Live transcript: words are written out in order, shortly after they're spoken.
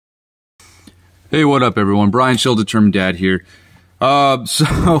Hey, what up, everyone? Brian Schill, Determined Dad here.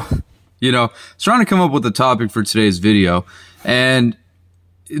 So, trying to come up with a topic for today's video, and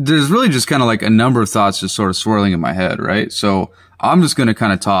there's really just kind of like a number of thoughts just sort of swirling in my head, right? So I'm just going to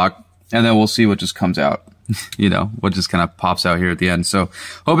kind of talk, and then we'll see what just comes out, what just kind of pops out here at the end. So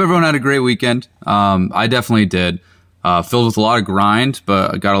hope everyone had a great weekend. I definitely did. Filled with a lot of grind,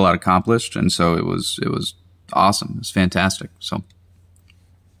 but I got a lot accomplished, and so it was awesome. It was fantastic. So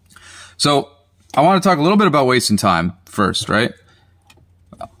I want to talk a little bit about wasting time first, right?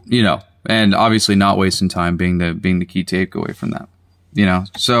 And obviously not wasting time being the key takeaway from that.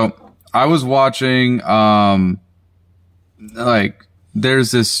 So I was watching,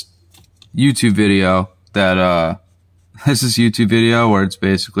 there's this YouTube video where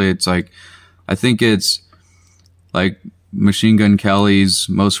it's like, I think it's like Machine Gun Kelly's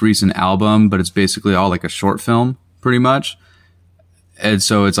most recent album, but it's basically all like a short film pretty much. And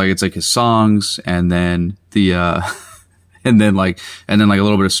so it's like his songs and then and then like a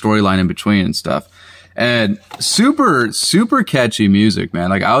little bit of storyline in between and stuff. And super, super catchy music,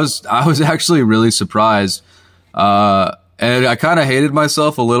 man. Like I was actually really surprised. And I kind of hated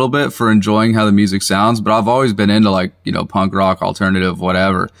myself a little bit for enjoying how the music sounds, but I've always been into punk rock, alternative,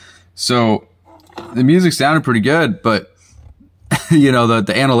 whatever. So the music sounded pretty good, but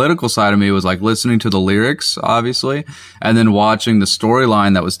the analytical side of me was like listening to the lyrics, obviously, and then watching the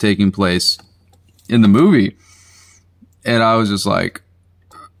storyline that was taking place in the movie. And I was just like,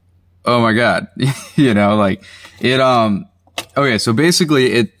 oh my God, okay. So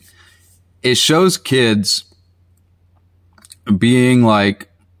basically it shows kids being like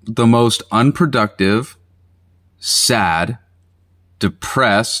the most unproductive, sad,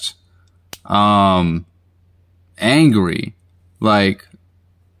 depressed, angry,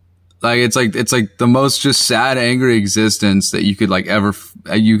 it's like the most just sad, angry existence that you could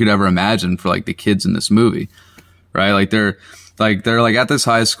ever imagine for like the kids in this movie, right? Like they're at this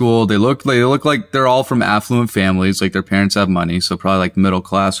high school. They look like they're all from affluent families. Like their parents have money, so probably like middle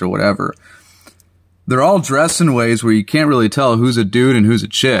class or whatever. They're all dressed in ways where you can't really tell who's a dude and who's a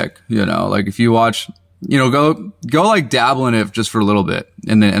chick. Like if you watch, go like dabble in it just for a little bit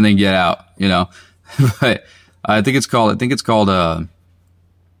and then get out. But I think it's called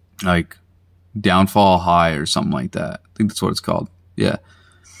like Downfall High or something like that. I think that's what it's called. Yeah.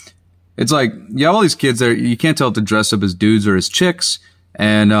 It's like, you have all these kids there. You can't tell if they're dressed up as dudes or as chicks.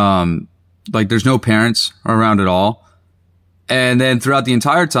 And, there's no parents around at all. And then throughout the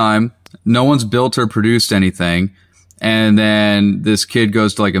entire time, no one's built or produced anything. And then this kid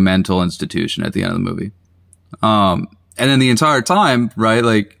goes to like a mental institution at the end of the movie. And then the entire time, right?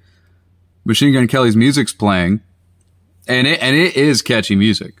 Like Machine Gun Kelly's music's playing. And it is catchy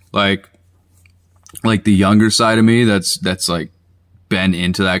music. Like the younger side of me that's like been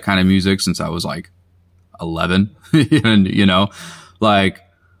into that kind of music since I was like 11. And like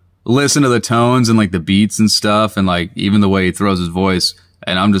listen to the tones and like the beats and stuff and like even the way he throws his voice,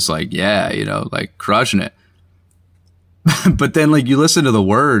 and I'm just like, yeah, like crushing it. But then like you listen to the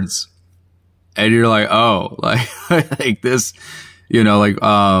words and you're like, oh, like this,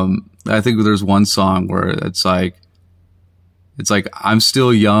 I think there's one song where it's like, I'm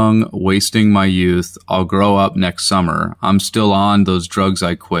still young, wasting my youth. I'll grow up next summer. I'm still on those drugs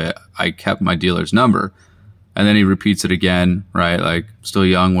I quit. I kept my dealer's number. And then he repeats it again, right? Like, still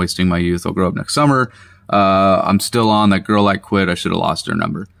young, wasting my youth. I'll grow up next summer. I'm still on that girl I quit. I should have lost her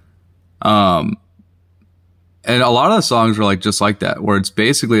number. And a lot of the songs are like just like that, where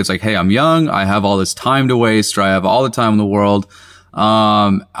it's like, hey, I'm young. I have all this time to waste, or I have all the time in the world.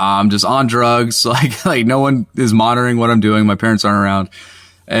 I'm just on drugs. Like no one is monitoring what I'm doing. My parents aren't around.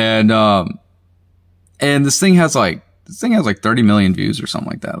 And this thing has like 30 million views or something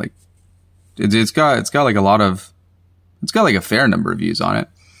like that. Like it's got like a fair number of views on it,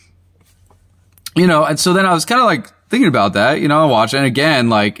 and so then I was kind of like thinking about that, watching, and again,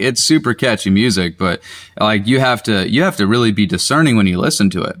 like it's super catchy music, but like you have to really be discerning when you listen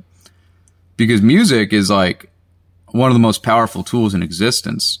to it, because music is like one of the most powerful tools in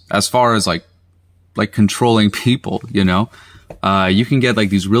existence as far as like controlling people. You can get like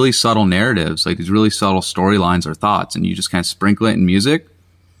these really subtle narratives, like these really subtle storylines or thoughts, and you just kind of sprinkle it in music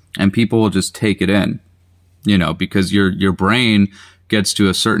and people will just take it in, because your brain gets to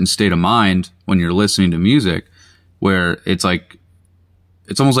a certain state of mind when you're listening to music where it's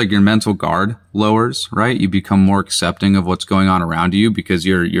almost like your mental guard lowers, right? You become more accepting of what's going on around you because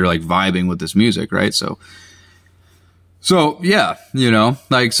you're like vibing with this music, right? So yeah,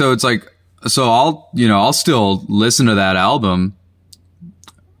 so it's like, so I'll still listen to that album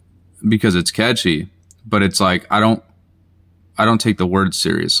because it's catchy, but it's like, I don't take the words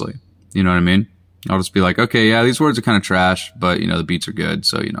seriously. You know what I mean? I'll just be like, okay, yeah, these words are kind of trash, but you know, the beats are good.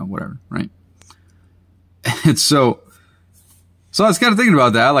 So, you know, whatever. Right. And so I was kind of thinking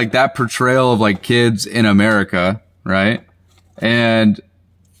about that, like that portrayal of like kids in America. Right. And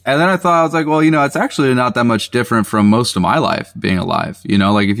then I thought, I was like, well, you know, it's actually not that much different from most of my life being alive. You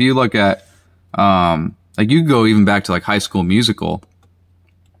know, like if you look at, like you go even back to like High School Musical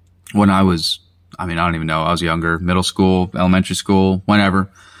when I don't even know. I was younger, middle school, elementary school, whenever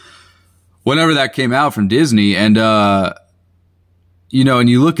that came out from Disney. And, you know, and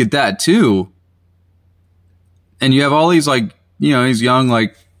you look at that too, and you have all these like, you know, these young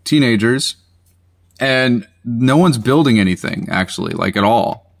like teenagers, and no one's building anything actually, like at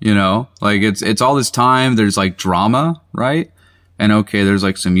all, you know, like it's all this time. There's like drama, right? And okay, there's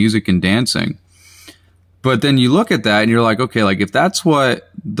like some music and dancing. But then you look at that and you're like, okay, like if that's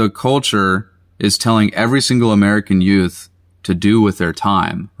what the culture is telling every single American youth to do with their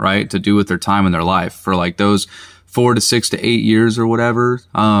time, right? To do with their time in their life for like those 4 to 6 to 8 years or whatever,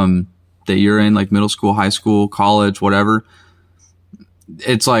 that you're in, like middle school, high school, college, whatever.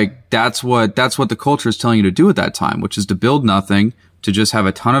 It's like, that's what the culture is telling you to do at that time, which is to build nothing, to just have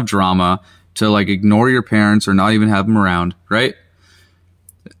a ton of drama, to like ignore your parents or not even have them around, right?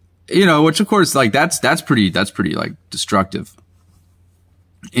 You know, which of course, like that's pretty like destructive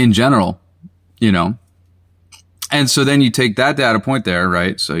in general, you know? And so then you take that data point there,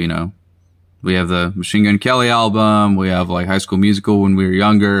 right? So, you know, we have the Machine Gun Kelly album. We have like High School Musical when we were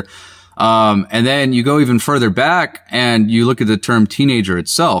younger. And then you go even further back and you look at the term teenager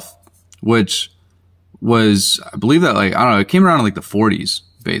itself, which was, I believe that like, I don't know, it came around in like the 40s,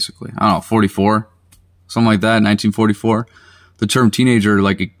 basically. I don't know, 44, something like that, 1944. The term teenager,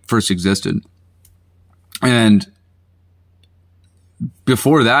 like, it first existed. And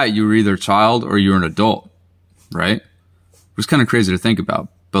before that, you were either a child or you were an adult, right? It was kind of crazy to think about.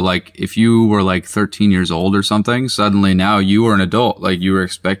 But like, if you were like 13 years old or something, suddenly now you were an adult. Like, you were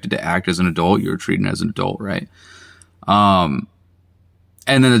expected to act as an adult. You were treated as an adult, right? And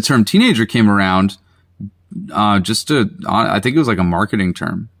then the term teenager came around, I think it was like a marketing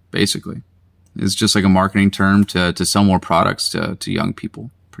term, basically. It's just like a marketing term to sell more products to young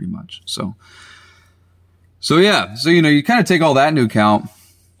people, pretty much. So yeah. So, you know, you kind of take all that into account,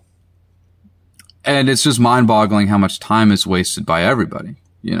 and it's just mind boggling how much time is wasted by everybody,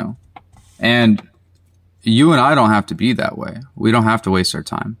 you know, and you and I don't have to be that way. We don't have to waste our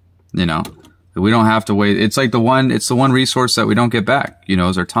time, you know, we don't have to wait. It's like the one resource that we don't get back, you know,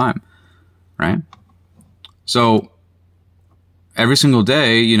 is our time. Right. So, every single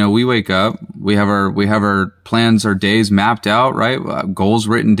day, you know, we wake up, we have our plans, our days mapped out, right? Goals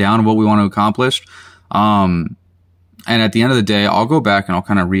written down of what we want to accomplish. And at the end of the day, I'll go back and I'll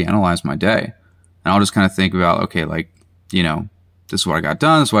kind of reanalyze my day, and I'll just kind of think about, okay, like, you know, this is what I got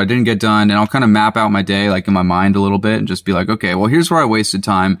done, this is what I didn't get done. And I'll kind of map out my day, like in my mind a little bit, and just be like, okay, well, here's where I wasted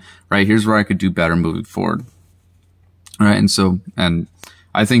time, right? Here's where I could do better moving forward. Right. And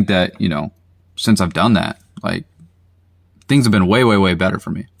I think that, you know, since I've done that, like, things have been way, way, way better for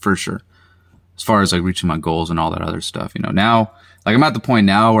me, for sure. As far as like reaching my goals and all that other stuff, you know, now, like I'm at the point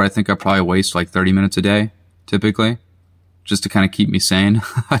now where I think I probably waste like 30 minutes a day, typically, just to kind of keep me sane.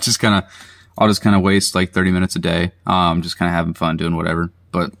 I'll just kind of waste like 30 minutes a day. Just kind of having fun doing whatever,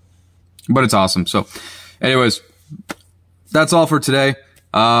 but it's awesome. So anyways, that's all for today.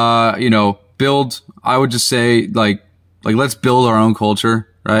 You know, I would just say like, let's build our own culture,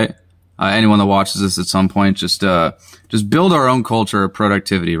 right? Anyone that watches this at some point, just build our own culture of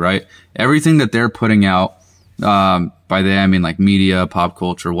productivity, right? Everything that they're putting out, by that I mean like media, pop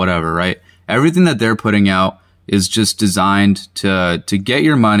culture, whatever, right? Everything that they're putting out is just designed to get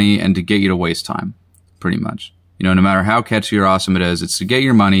your money and to get you to waste time, pretty much. You know, no matter how catchy or awesome it is, it's to get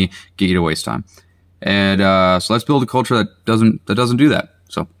your money, get you to waste time. And, so let's build a culture that doesn't do that.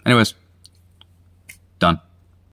 So anyways,